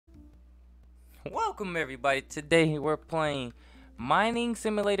Welcome everybody. Today we're playing Mining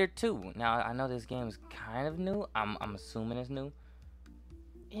Simulator 2. Now I know this game is kind of new. I'm assuming it's new.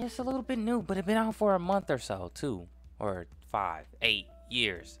 Yeah, it's a little bit new, but it's been out for a month or so too. Or 5, 8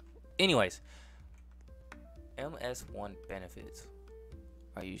 years. Anyways, MS1 benefits.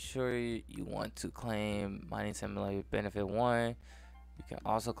 Are you sure you want to claim Mining Simulator Benefit 1? You can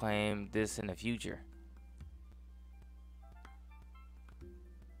also claim this in the future.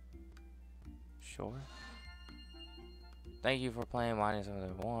 Sure. Thank you for playing Mining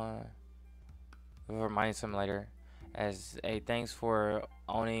Simulator 1. For Mining Simulator. As a thanks for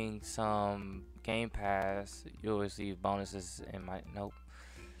owning some Game Pass, you'll receive bonuses in my nope.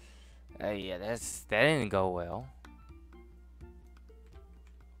 Yeah, that didn't go well.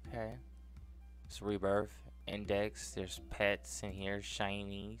 Okay. It's Rebirth, Index, there's pets in here,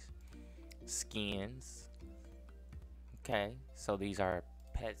 shinies, skins. Okay, so these are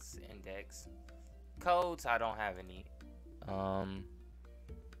pets index. Codes, I don't have any.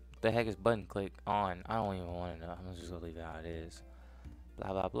 The heck is button click on? I don't even want to know. I'm just gonna leave it how it is.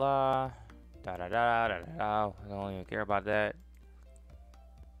 Blah blah blah. Da da da da da da. I don't even care about that.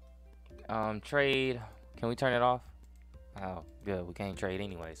 Trade. Can we turn it off? Oh, good. We can't trade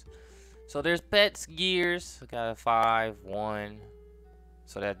anyways. So there's pets, gears. We got a 5, 1.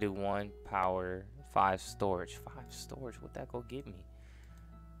 So that do 1 power, 5 storage. 5 storage. What that go get me?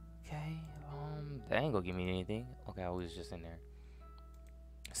 Okay. That ain't gonna give me anything. Okay, I was just in there.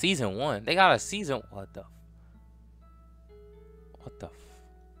 Season 1. They got a season. What the?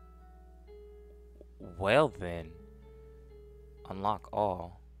 Well then. Unlock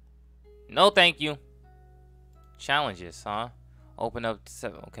all. No, thank you. Challenges, huh? Open up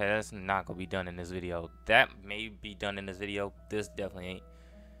 7. Okay, that's not gonna be done in this video. That may be done in this video. This definitely ain't.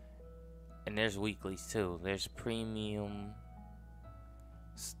 And there's weeklies too. There's premium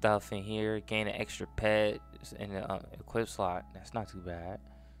stuff in here. Gain an extra pet in the equip slot. That's not too bad.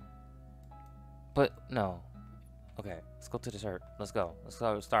 But no. Okay, let's go to the server. Let's go. Let's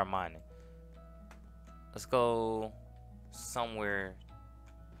go start mining. Let's go somewhere.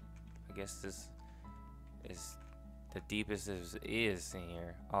 I guess this is the deepest is in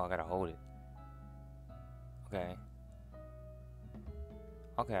here. Oh, I gotta hold it. Okay.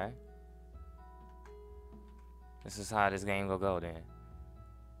 Okay. This is how this game go then.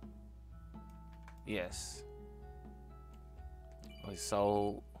 Yes. We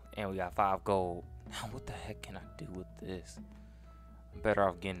sold, and we got 5 gold. Now, what the heck can I do with this? I'm better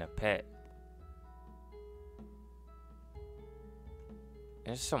off getting a pet.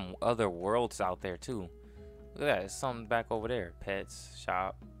 There's some other worlds out there too. Look at that. There's something back over there. Pets,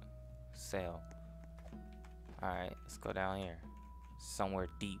 shop, sell. Alright, let's go down here. Somewhere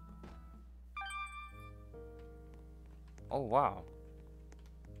deep. Oh, wow.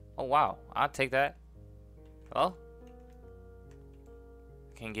 Oh, wow. I'll take that. Oh?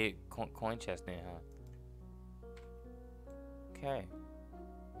 Can get coin chest in, huh? Okay.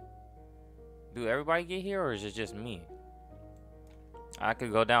 Do everybody get here, or is it just me? I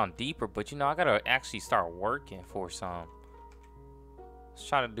could go down deeper, but you know, I gotta actually start working for some. Let's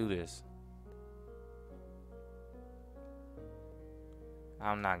try to do this.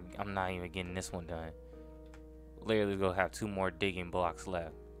 I'm not even getting this one done. Literally gonna have 2 more digging blocks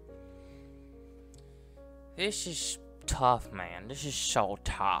left. This is tough, man. This is so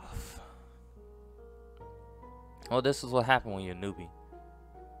tough. Well, this is what happened when you're a newbie.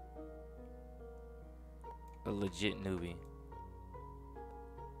 A legit newbie.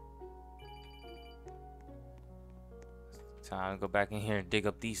 Time to go back in here and dig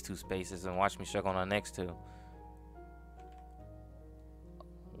up these 2 spaces and watch me struggle on the next 2.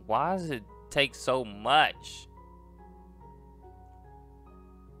 Why does it take so much?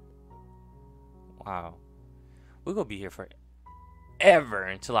 Wow. We're gonna be here forever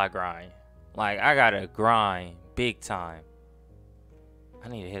until I grind. Like, I gotta grind big time. I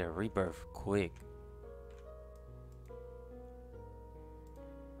need to hit a rebirth quick.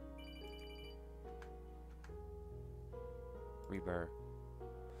 Rebirth.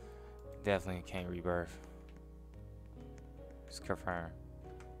 Definitely can't rebirth. Just confirm.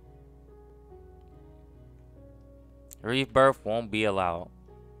 Rebirth won't be allowed.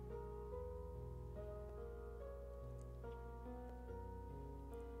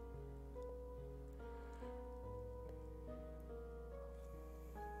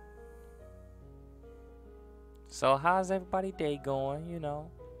 So how's everybody's day going? You know,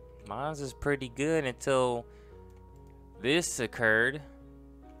 mine's is pretty good until this occurred.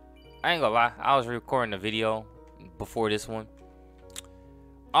 I ain't gonna lie, I was recording a video before this one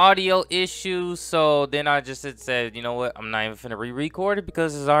audio issues. So then I just said, you know what? I'm not even finna re-record it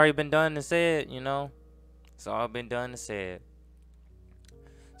because it's already been done and said, you know. It's all been done and said.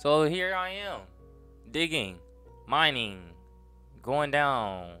 So here I am, digging, mining, going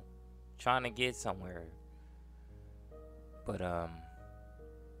down, trying to get somewhere. But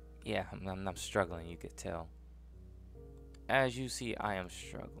yeah, I'm struggling. You could tell. As you see, I am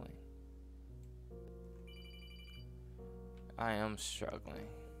struggling. I am struggling.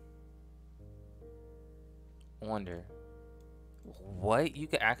 Wonder. What? You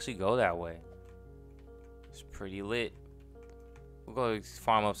could actually go that way. It's pretty lit. We'll go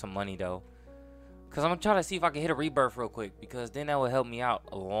farm up some money though. Cause I'm trying to see if I can hit a rebirth real quick. Because then that would help me out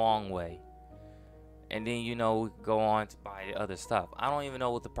a long way. And then, you know, we could go on to buy other stuff. I don't even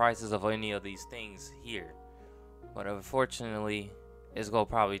know what the prices of any of these things here. But unfortunately, it's gonna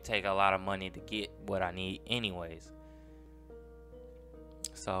probably take a lot of money to get what I need anyways.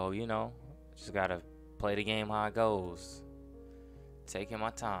 So, you know, just gotta play the game how it goes. Taking my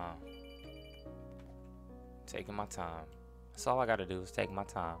time. Taking my time. That's all I gotta do is take my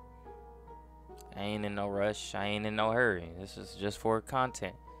time. I ain't in no rush. I ain't in no hurry. This is just for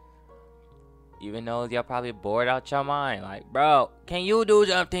content. Even though y'all probably bored out your mind. Like, bro, can you do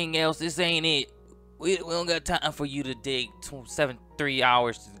something else? This ain't it. We don't got time for you to dig 3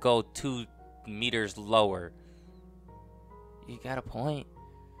 hours to go 2 meters lower. You got a point.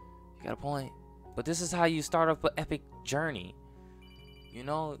 You got a point. But this is how you start up an epic journey. You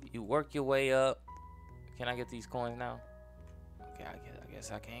know, you work your way up. Can I get these coins now? Okay, I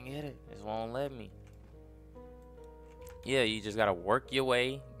guess I can't get it. It won't let me. Yeah, you just gotta work your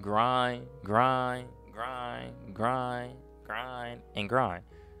way, grind, grind, grind, grind, grind, and grind.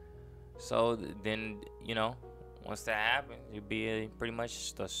 So then, you know, once that happens, you'll be pretty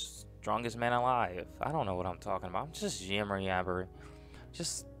much the strongest man alive. I don't know what I'm talking about. I'm just yabbering,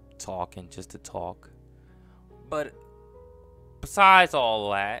 just talking, just to talk. But besides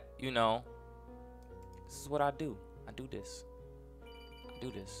all that, you know, this is what I do. I do this. I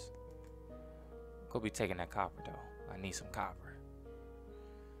do this. Go be taking that copper though. I need some copper.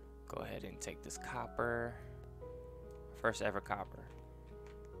 Go ahead and take this copper. First ever copper.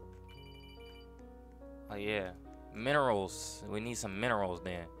 Oh yeah, minerals. We need some minerals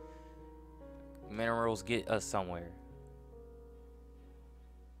then. Minerals get us somewhere.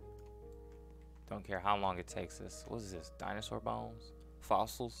 Don't care how long it takes us. What is this? Dinosaur bones?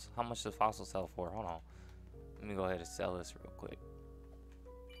 Fossils? How much does fossils sell for? Hold on. Let me go ahead and sell this real quick.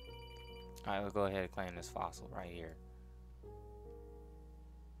 Alright, we'll go ahead and claim this fossil right here.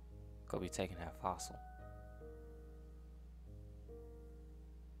 Go be taking that fossil.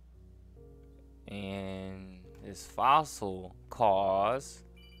 And this fossil costs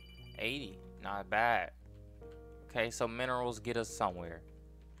 80. Not bad. Okay, so minerals get us somewhere.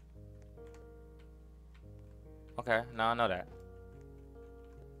 Okay, now I know that.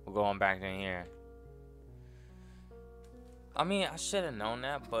 We're going back in here. I mean, I should have known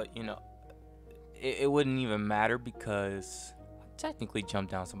that, but you know, it wouldn't even matter because I technically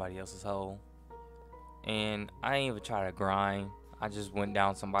jumped down somebody else's hole. And I didn't even try to grind. I just went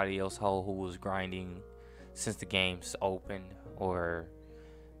down somebody else's hole who was grinding since the game's opened, or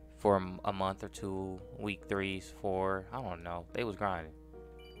for a month or two, week 3, 4, I don't know. They was grinding.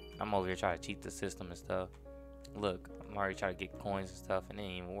 I'm over here trying to cheat the system and stuff. Look, I'm already trying to get coins and stuff and it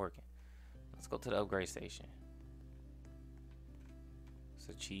ain't even working. Let's go to the upgrade station. There's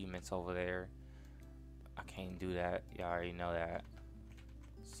achievements over there. I can't do that. Y'all already know that.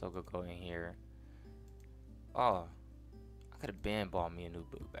 So go in here. Oh, I could have been bought me a new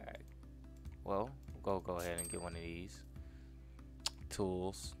boot bag. Well, go ahead and get one of these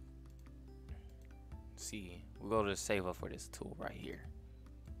tools. Let's see, we'll go to the save up for this tool right here.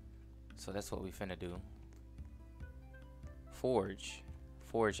 So that's what we finna do. Forge,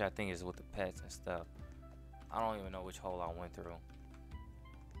 I think is with the pets and stuff. I don't even know which hole I went through.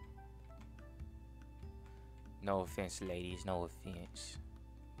 No offense, ladies, no offense.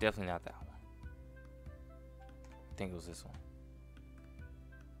 Definitely not that one. I think it was this one.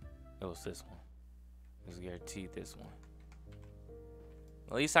 It was this one. It was guaranteed this one.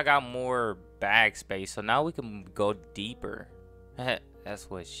 At least I got more bag space, so now we can go deeper. That's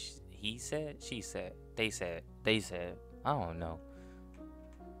what he said, she said, they said. I don't know.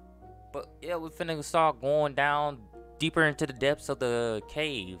 But yeah, we're finna start going down deeper into the depths of the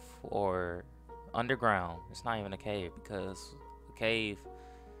cave or underground. It's not even a cave because a cave.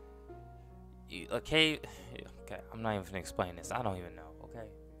 Okay, I'm not even gonna explain this. I don't even know.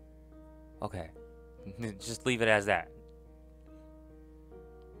 Okay. Just leave it as that.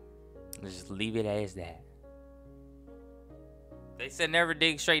 Just leave it as that. They said never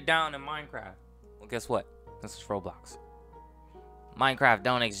dig straight down in Minecraft. Well, guess what? This is Roblox. Minecraft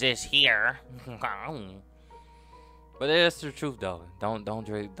don't exist here. But it's the truth though. Don't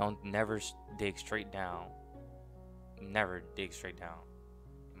never dig straight down. Never dig straight down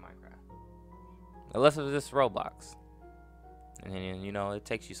in Minecraft. Unless it's this Roblox. And then, you know, it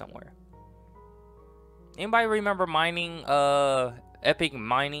takes you somewhere. Anybody remember mining, Epic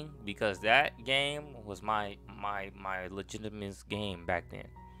Mining? Because that game was my legitimate game back then.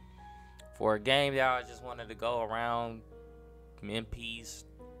 For a game that I just wanted to go around MPs,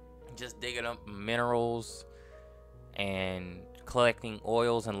 just digging up minerals and collecting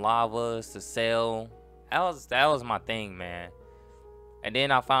oils and lavas to sell. That was my thing, man. And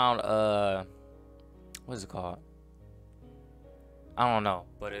then I found what is it called? I don't know,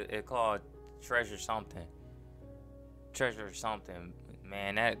 but it called Treasure something.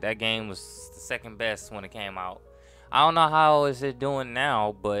 Man, that game was the second best when it came out. I don't know how is it doing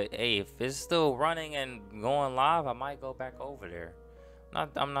now, but hey, if it's still running and going live, I might go back over there.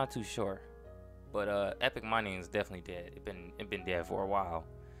 I'm not too sure. But Epic Mining is definitely dead. It been dead for a while.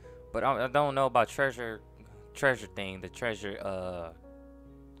 But I don't know about treasure thing. The treasure I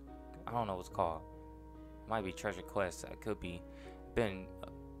don't know what's called. It might be Treasure Quest. It could be. Been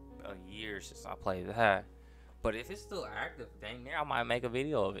a year since I played that. But if it's still active, dang near, I might make a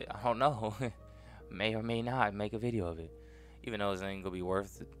video of it. I don't know. May or may not make a video of it. Even though it ain't gonna be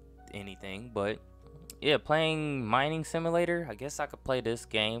worth anything. But yeah, playing Mining Simulator. I guess I could play this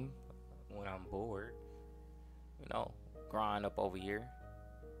game when I'm bored. You know, grind up over here.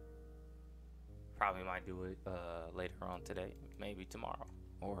 Probably might do it later on today. Maybe tomorrow.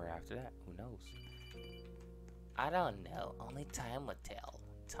 Or after that. Who knows? I don't know. Only time will tell.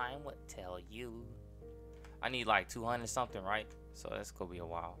 Time will tell you. I need like 200 something, right? So that's gonna be a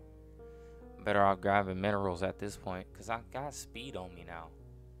while. Better off grabbing minerals at this point, cause I got speed on me now.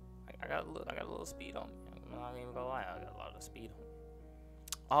 I got a little speed on me. I'm not even gonna lie. I got a lot of speed on me.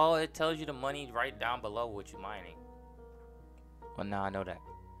 Oh, it tells you the money right down below what you're mining. Well, now I know that.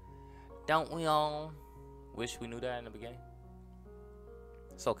 Don't we all wish we knew that in the beginning?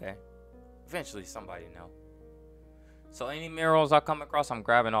 It's okay. Eventually somebody know. So any minerals I come across, I'm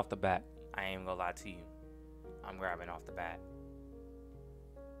grabbing off the bat. I ain't even gonna lie to you. I'm grabbing off the bat.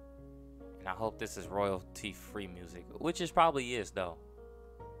 And I hope this is royalty-free music, which it probably is though.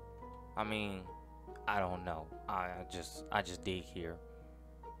 I mean, I don't know. I just dig here.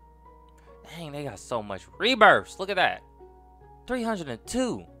 Dang, they got so much rebirths. Look at that.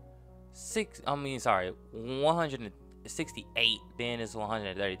 302. 168. Then it's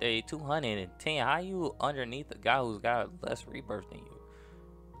 133. 210. How you underneath a guy who's got less rebirth than you?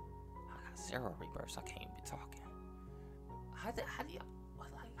 I got 0 rebirths. I can't be talking. How do you?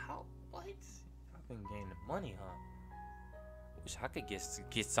 What? I've been gaining money, huh? Wish I could get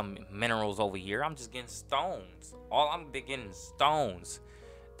some minerals over here. I'm just getting stones. All I'm getting is stones.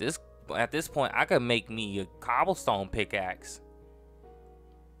 At this point, I could make me a cobblestone pickaxe.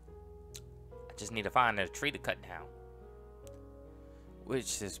 I just need to find a tree to cut down,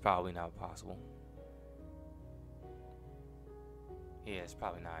 which is probably not possible. Yeah, it's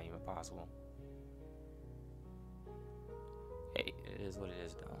probably not even possible. Hey, it is what it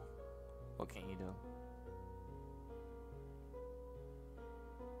is, though. What can you do?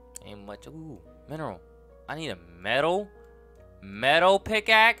 Ain't much. Ooh, mineral. I need a metal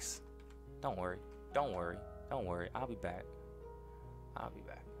pickaxe. Don't worry. I'll be back.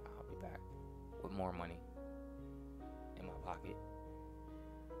 With more money in my pocket.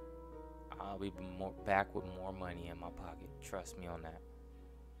 I'll be back with more money in my pocket. Trust me on that.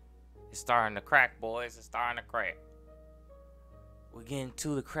 It's starting to crack, boys. It's starting to crack. We're getting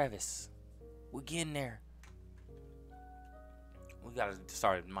to the crevice. We're getting there. We gotta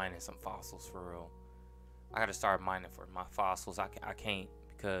start mining some fossils for real. I gotta start mining for my fossils. I can't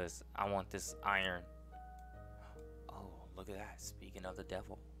because I want this iron. Oh, look at that. Speaking of the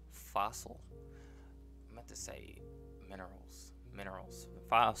devil, fossil. I meant to say minerals.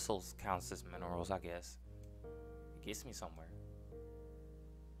 Fossils counts as minerals, I guess. It gets me somewhere.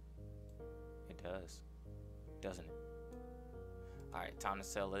 It does, doesn't it? Alright, time to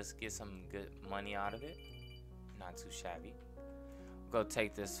sell. Let's get some good money out of it. Not too shabby. We'll go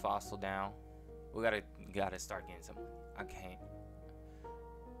take this fossil down. We gotta start getting some money. I can't.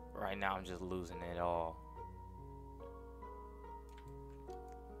 Right now I'm just losing it all.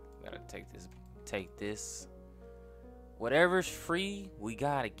 Gotta take this. Whatever's free, we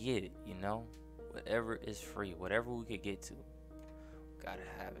gotta get it, you know? Whatever is free, whatever we could get to. Gotta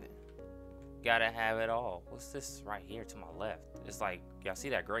have it. Gotta have it all. What's this right here to my left? It's like, y'all see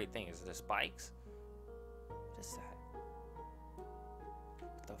that great thing? Is it the spikes? What is that?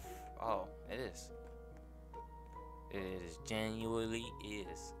 Oh, it is. It is genuinely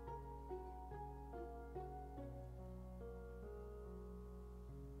is.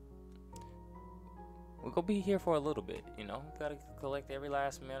 We're gonna be here for a little bit, you know. Gotta collect every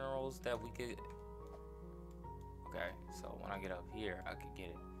last minerals that we could. Okay, so when I get up here, I could get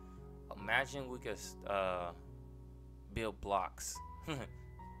it. Imagine we could build blocks.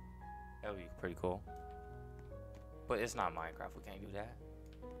 That would be pretty cool. But it's not Minecraft. We can't do that.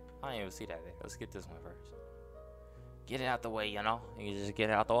 I didn't even see that there. Let's get this one first. Get it out the way, you know. You just get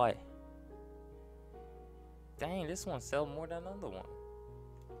it out the way. Dang, this one sells more than another one.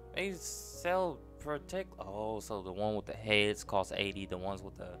 They sell protect. Oh, so the one with the heads costs 80. The ones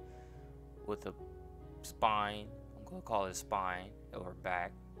with the spine, I'm gonna call it spine or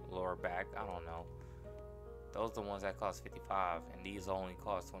back, lower back. I don't know. Those are the ones that cost 55, and these only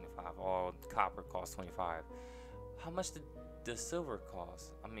cost 25. All copper costs 25. How much did the silver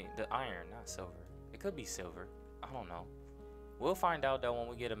cost? I mean, the iron, not silver. It could be silver. I don't know. We'll find out that when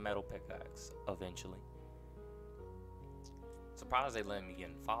we get a metal pickaxe eventually. Surprised they let me get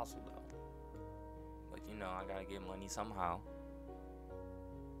in fossil though. But you know, I gotta get money somehow.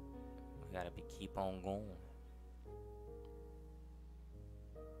 We gotta keep on going.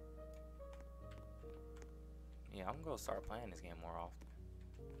 Yeah, I'm gonna start playing this game more often.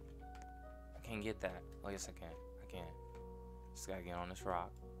 I can't get that. Oh yes I can. I can. Just gotta get on this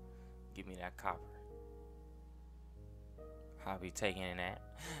rock. Give me that copper. I'll be taking that.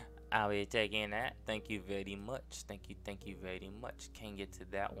 I'll be taking that. Thank you very much. Thank you very much. Can't get to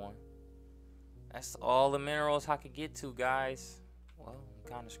that one. That's all the minerals I could get to, guys. Well, I'm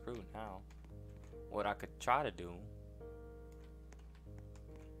kind of screwed now. What I could try to do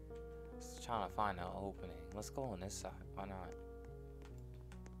is trying to find an opening. Let's go on this side. Why not?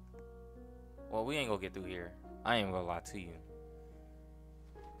 Well, we ain't gonna get through here. I ain't gonna lie to you.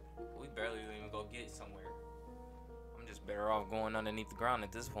 We barely even go get somewhere. I'm just better off going underneath the ground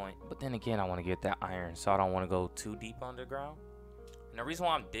at this point. But then again, I want to get that iron, so I don't want to go too deep underground. And the reason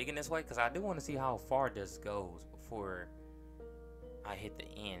why I'm digging this way, because I do want to see how far this goes before I hit the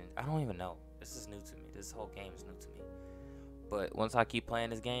end. I don't even know. This is new to me. This whole game is new to me. But once I keep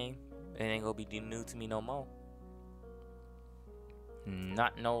playing this game, it ain't gonna be new to me no more.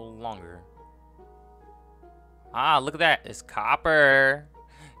 Not no longer. Ah, look at that. It's copper.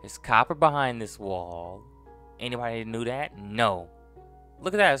 It's copper behind this wall. Anybody knew that? No.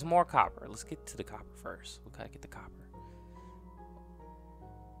 Look at that. It's more copper. Let's get to the copper first. We gotta get the copper.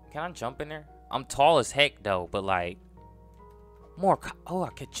 Can I jump in there? I'm tall as heck though, but like more. Oh, I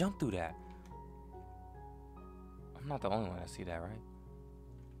could jump through that. I'm not the only one that see that, right?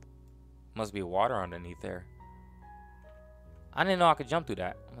 Must be water underneath there. I didn't know I could jump through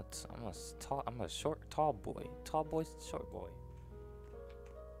that. I'm a tall boy, short boy.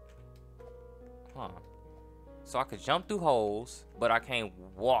 Huh? So I could jump through holes, but I can't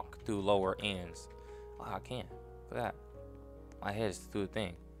walk through lower ends. Oh, I can. Look at that. My head is through the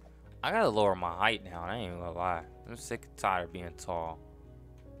thing. I gotta lower my height down. I ain't even gonna lie. I'm sick and tired of being tall.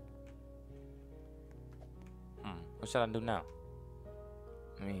 What should I do now?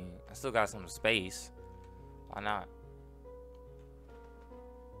 I mean, I still got some space. Why not?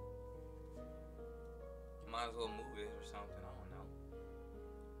 Might as well move it or something. I don't know.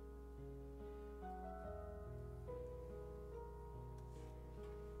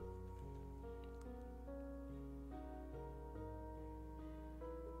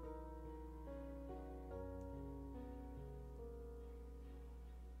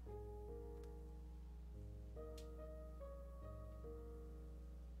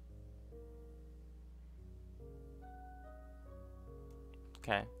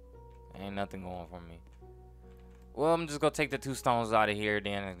 Okay. Ain't nothing going for me. Well, I'm just gonna take the 2 stones out of here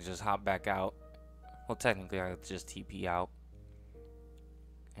then and just hop back out. Well, technically, I could just TP out.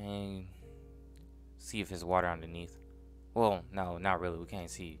 And see if there's water underneath. Well, no, not really. We can't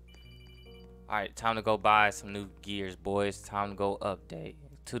see. Alright, time to go buy some new gears, boys. Time to go update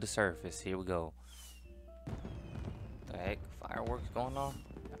to the surface. Here we go. The heck? Fireworks going off?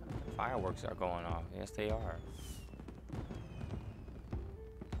 Fireworks are going off. Yes, they are.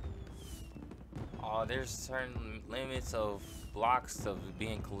 Oh, there's certain limits of blocks of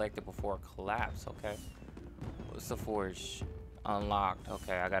being collected before a collapse. Okay. What's the forge? Unlocked.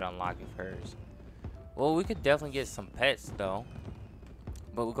 Okay, I gotta unlock it first. Well, we could definitely get some pets though.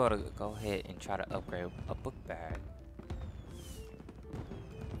 But we're gonna go ahead and try to upgrade a book bag.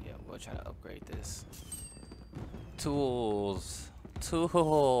 Yeah, we'll try to upgrade this. Tools.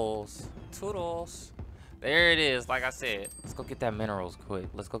 Tools. Toodles. There it is, like I said. Let's go get that minerals quick.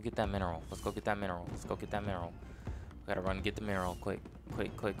 Let's go get that mineral. Let's go get that mineral. Let's go get that mineral. Gotta run and get the mineral. Quick.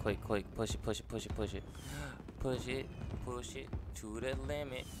 Quick. Push it. Push it to the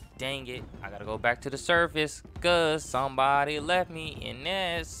limit. Dang it. I gotta go back to the surface. Cause somebody left me in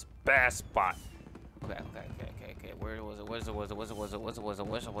this bad spot. Okay. Where was it? Was it?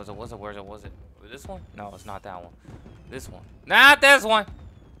 This one? No, it's not that one. This one. Not this one.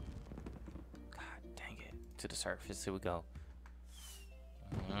 God dang it. To the surface. Here we go.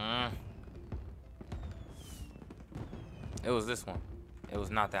 It was this one. It was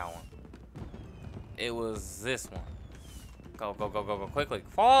not that one. It was this one. Go. Quickly.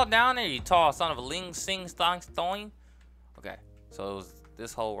 Fall down there, you tall son of a ling sing stong stoing. Okay. So it was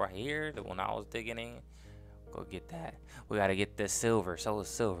this hole right here, the one I was digging in. Go get that. We gotta get this silver. So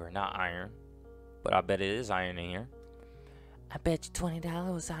it's silver, not iron. But I bet it is iron in here. I bet you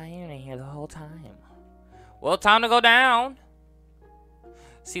 $20 was iron in here the whole time. Well, time to go down.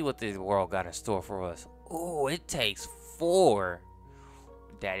 See what this world got in store for us. Oh, it takes 4.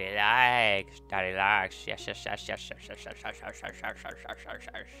 Daddy likes. Yes.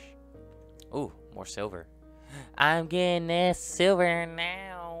 Ooh, more silver. I'm getting this silver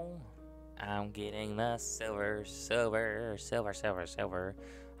now. I'm getting the silver.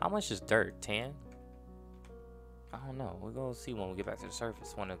 How much is dirt? 10? I don't know. We're gonna see when we get back to the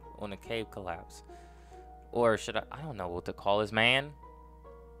surface when the cave collapses. Or should I don't know what to call this, man.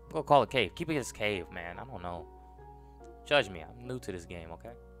 I'm gonna call it cave. Keep it as cave, man. I don't know. Judge me. I'm new to this game,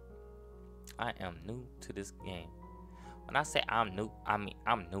 okay? I am new to this game. When I say I'm new, I mean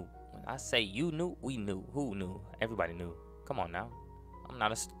I'm new. When I say you knew, we knew. Who knew? Everybody knew. Come on now. I'm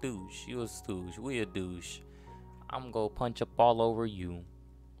not a stooge. You a stooge. We a douche. I'm gonna punch up all over you.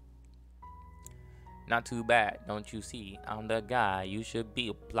 Not too bad, don't you see? I'm the guy you should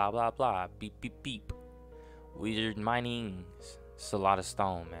be. Blah, blah, blah. Beep, beep, beep. We're mining. It's a lot of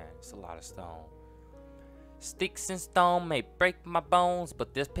stone, man. It's a lot of stone. Sticks and stone may break my bones,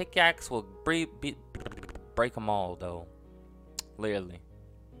 but this pickaxe will break them all, though. Literally.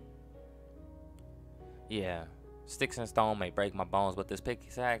 Yeah. Sticks and stone may break my bones, but this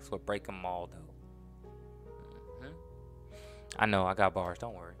pickaxe will break them all, though. I know, I got bars.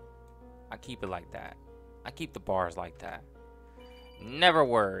 Don't worry. I keep it like that. I keep the bars like that. Never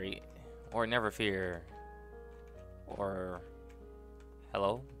worry. Or never fear. Or...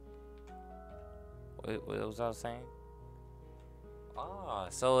 Hello? What was I saying? Ah,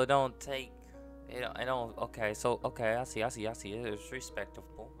 so it don't take... It don't... Okay, so... Okay, I see. It's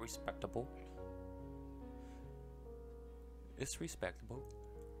respectable. It's respectable.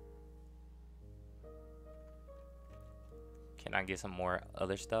 Can I get some more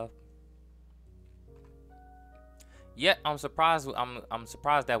other stuff? Yeah, I'm surprised. I'm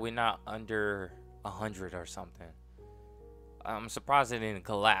surprised that we're not under 100 or something. I'm surprised it didn't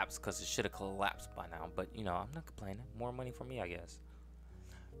collapse, because it should have collapsed by now. But you know, I'm not complaining. More money for me, I guess.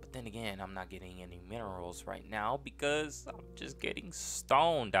 But then again, I'm not getting any minerals right now because I'm just getting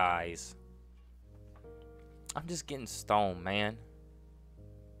stone dyes. I'm just getting stone, man.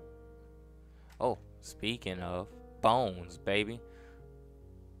 Oh, speaking of bones, baby.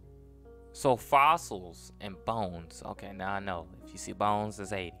 So fossils and bones. Okay, now I know. If you see bones,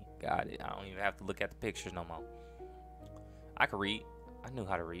 it's 80. Got it. I don't even have to look at the pictures no more. I could read. I knew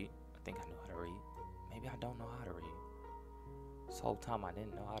how to read. I think I knew how to read. Maybe I don't know how to read. This whole time I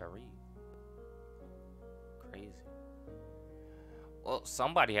didn't know how to read. Crazy. Well,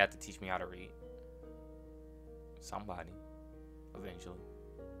 somebody had to teach me how to read. Somebody. Eventually.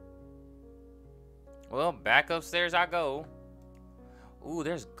 Well, back upstairs I go. Ooh,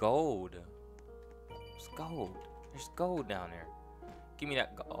 there's gold. There's gold. There's gold down there. Give me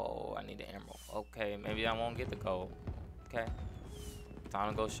that gold. Oh, I need the emerald. Okay, maybe I won't get the gold. Okay.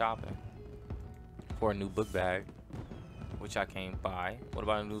 Time to go shopping. For a new book bag. Which I can't buy. What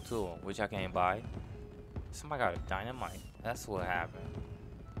about a new tool? Which I can't buy. Somebody got a dynamite. That's what happened.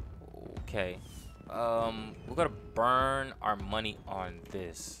 Okay. We're gonna burn our money on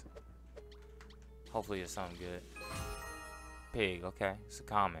this. Hopefully it's something good. Pig, okay. It's a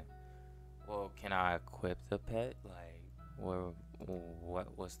common. Well, can I equip the pet? Like,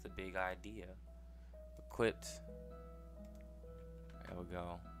 what's the big idea? Equipped. There we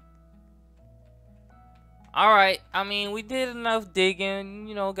go. Alright, I mean, we did enough digging,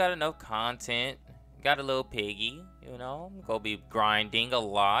 you know, got enough content. Got a little piggy, you know. I'm gonna be grinding a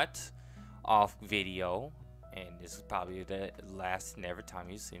lot off video. And this is probably the last and every time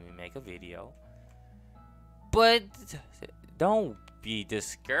you see me make a video. But don't be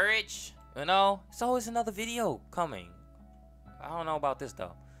discouraged, you know. It's always another video coming. I don't know about this,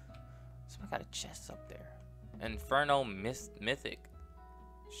 though. Somebody got a chest up there. Inferno Mythic.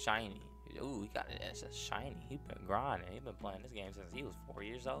 Shiny. Ooh, he got it. That's just shiny. He been grinding. He been playing this game since he was 4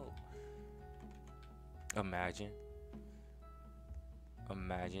 years old. Imagine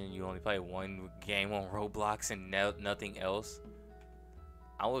you only play one game on Roblox and nothing else.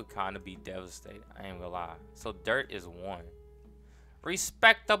 I would kind of be devastated. I ain't gonna lie. So dirt is 1.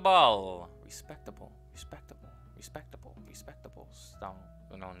 Respectable. Stone.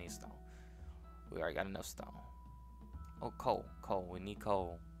 We don't need stone. We already got enough stone. Oh, coal. We need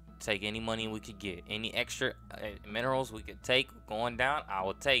coal. Take any money we could get. Any extra minerals we could take going down, I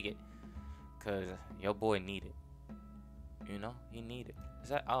will take it. Cause your boy need it. You know, he need it. Is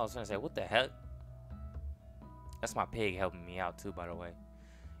that? Oh, I was gonna say, what the heck? That's my pig helping me out too, by the way.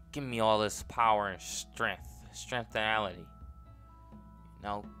 Give me all this power and strengthenality.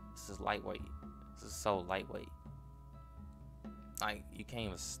 No, this is lightweight. This is so lightweight. Like, you can't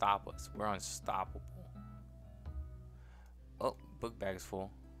even stop us. We're unstoppable. Oh, book bag is full.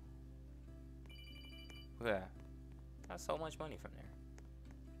 Look at that. Got so much money from there.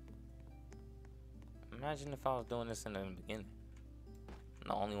 Imagine if I was doing this in the beginning. I'm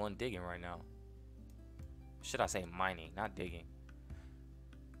the only one digging right now. Should I say mining, not digging.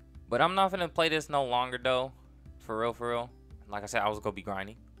 But I'm not gonna play this no longer though. For real. Like I said, I was gonna be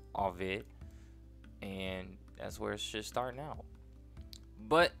grinding all vid. And that's where it should start now.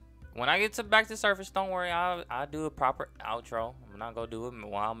 But when I get back to surface, don't worry, I'll do a proper outro. I'm not gonna do it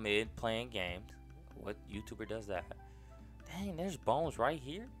while mid playing games. What YouTuber does that? Dang, there's bones right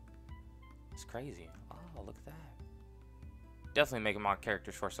here. It's crazy. Oh, look at that. Definitely making my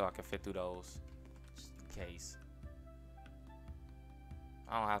character short so I can fit through those. Just in case.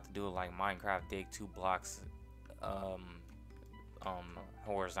 I don't have to do it like Minecraft, dig 2 blocks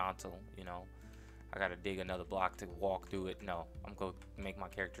horizontal, you know. I gotta dig another block to walk through it. No, I'm gonna make my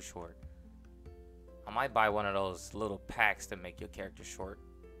character short. I might buy one of those little packs to make your character short.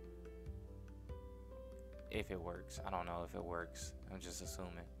 If it works. I don't know if it works. I'm just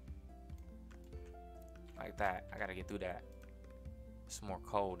assuming. Like that. I gotta get through that. Some more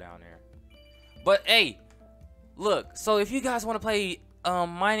coal down there. But hey, look. So if you guys want to play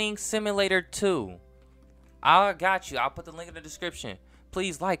Mining Simulator 2, I got you. I'll put the link in the description.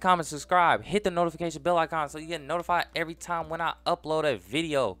 Please like, comment, subscribe. Hit the notification bell icon so you get notified every time when I upload a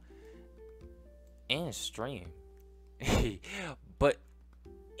video and stream. But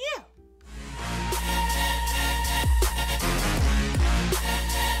yeah.